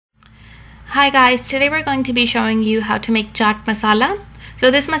Hi guys, today we're going to be showing you how to make chaat masala. So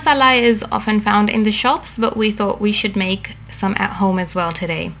this masala is often found in the shops, but we thought we should make some at home as well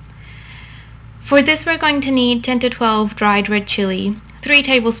today. For this we're going to need 10 to 12 dried red chili, 3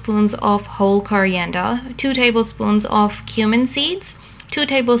 tablespoons of whole coriander, 2 tablespoons of cumin seeds, 2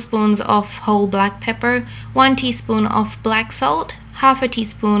 tablespoons of whole black pepper, 1 teaspoon of black salt, half a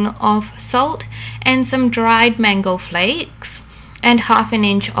teaspoon of salt, and some dried mango flakes, and half an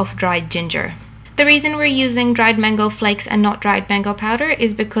inch of dried ginger. The reason we're using dried mango flakes and not dried mango powder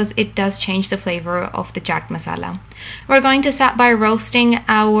is because it does change the flavor of the chaat masala. We're going to start by roasting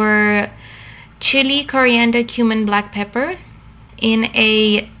our chili, coriander, cumin, black pepper in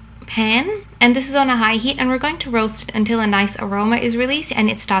a pan, and this is on a high heat, and we're going to roast it until a nice aroma is released and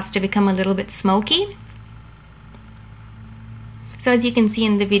it starts to become a little bit smoky. So as you can see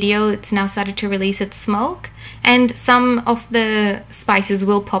in the video, it's now started to release its smoke, and some of the spices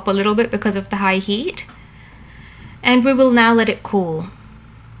will pop a little bit because of the high heat, and we will now let it cool.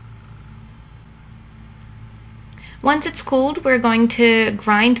 Once it's cooled, we're going to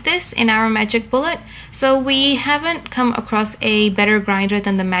grind this in our magic bullet. So we haven't come across a better grinder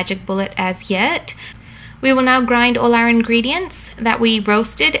than the magic bullet as yet. We will now grind all our ingredients that we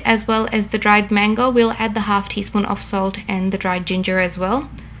roasted, as well as the dried mango. We'll add the half teaspoon of salt and the dried ginger as well.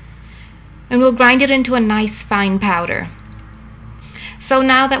 And we'll grind it into a nice fine powder. So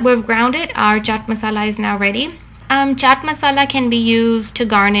now that we've ground it, our chaat masala is now ready. Chaat masala can be used to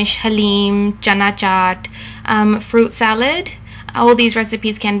garnish halim, chana chaat, fruit salad. All these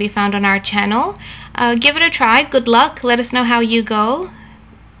recipes can be found on our channel. Give it a try. Good luck. Let us know how you go.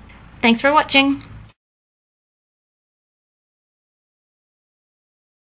 Thanks for watching.